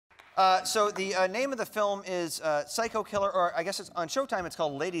So the name of the film is Psycho Killer, or I guess it's on Showtime. It's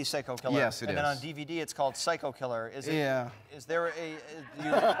called Lady Psycho Killer. Yes, it is. And then on DVD, it's called Psycho Killer. Is it? Yeah. Is there a?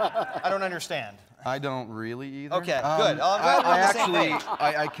 I don't understand. I don't really either. Okay, good. I'm glad we're on the same page.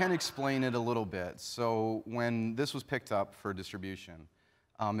 I can explain it a little bit. So when this was picked up for distribution,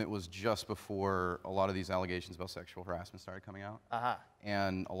 it was just before a lot of these allegations about sexual harassment started coming out.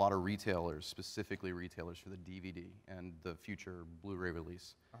 And a lot of retailers, specifically retailers for the DVD and the future Blu-ray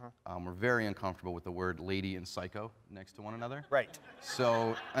release, were very uncomfortable with the word lady and psycho next to one another. Right.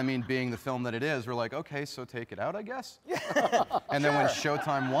 So, I mean, being the film that it is, we're like, okay, so take it out, I guess. And then when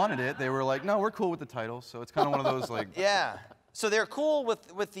Showtime wanted it, they were like, no, we're cool with the title. So it's kind of one of those like... Yeah. So they're cool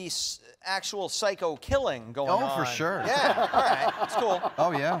with the actual psycho killing going on. Oh, for sure. Yeah, all right, it's cool.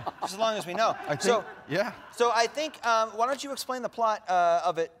 Oh, yeah. Just as long as we know. I think, yeah. So I think, why don't you explain the plot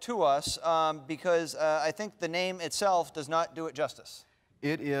of it to us, because I think the name itself does not do it justice.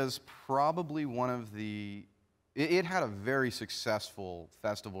 It is probably one of the, it had a very successful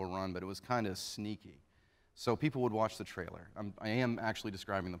festival run, but it was kind of sneaky. So people would watch the trailer. I am actually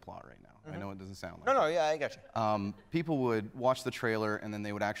describing the plot right now. I know it doesn't sound like No, yeah, I got you. People would watch the trailer, and then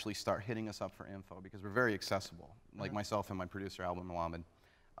they would actually start hitting us up for info, because we're very accessible, like myself and my producer, Alvin Mohammed.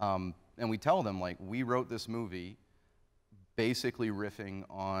 And we tell them, like, we wrote this movie basically riffing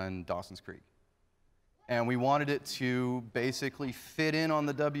on Dawson's Creek. And we wanted it to basically fit in on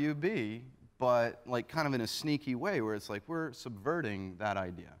the WB, but like kind of in a sneaky way, where it's like we're subverting that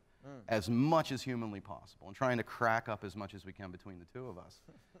idea as much as humanly possible and trying to crack up as much as we can between the two of us.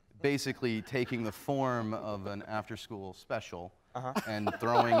 Basically taking the form of an after-school special and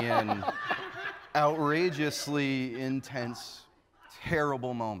throwing in outrageously intense,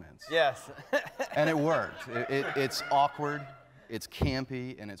 terrible moments. Yes. And it worked. It's awkward, it's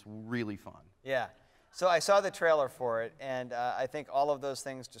campy, and it's really fun. Yeah. So I saw the trailer for it, and I think all of those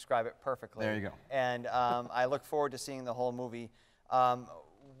things describe it perfectly. There you go. And I look forward to seeing the whole movie.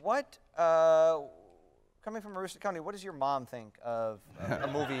 Coming from Aroostook County, what does your mom think of a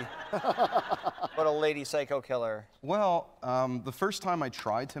movie about a lady psycho killer? Well, the first time I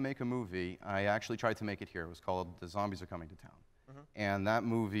tried to make a movie, I actually tried to make it here. It was called The Zombies Are Coming to Town. And that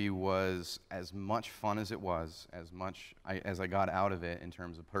movie was as much fun as it was, as much as I got out of it in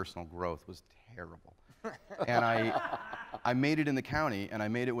terms of personal growth was terrible. And I made it in the county, and I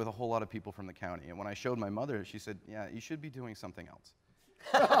made it with a whole lot of people from the county. And when I showed my mother, she said, yeah, you should be doing something else.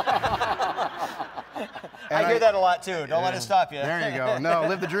 I hear that a lot too. Don't let it stop you. There you go. No,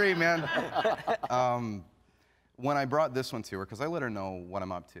 live the dream, man. When I brought this one to her, because I let her know what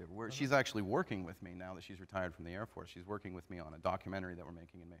I'm up to, she's actually working with me now that she's retired from the Air Force. She's working with me on a documentary that we're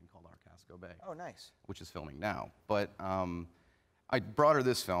making in Maine called Our Casco Bay. Oh, nice. Which is filming now. But I brought her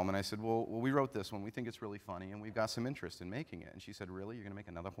this film, and I said, well, we wrote this one. We think it's really funny, and we've got some interest in making it. And she said, really? You're going to make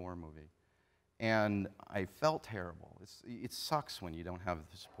another horror movie? And I felt terrible. It sucks when you don't have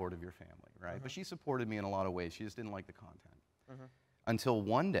the support of your family, right? But she supported me in a lot of ways. She just didn't like the content. Until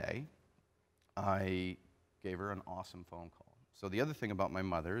one day, I gave her an awesome phone call. So the other thing about my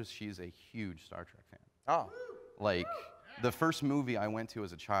mother is she's a huge Star Trek fan. Oh. Like, the first movie I went to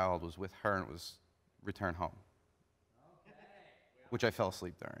as a child was with her, and it was Return Home. Which I fell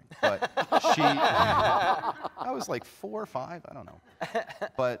asleep during. But I was like 4 or 5, I don't know.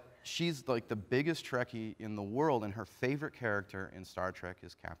 But she's like the biggest Trekkie in the world, and her favorite character in Star Trek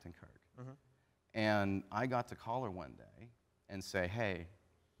is Captain Kirk. And I got to call her one day and say, hey,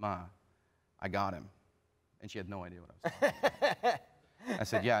 Ma, I got him. And she had no idea what I was talking about. I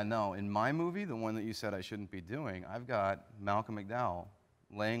said, yeah, no, in my movie, the one that you said I shouldn't be doing, I've got Malcolm McDowell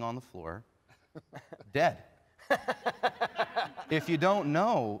laying on the floor, dead. If you don't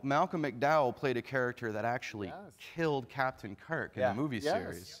know, Malcolm McDowell played a character that actually killed Captain Kirk in the movie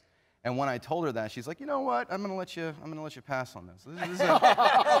series. And when I told her that, she's like, you know what? I'm gonna let you pass on this. This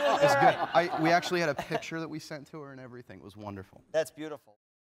is good. We actually had a picture that we sent to her and everything. It was wonderful. That's beautiful.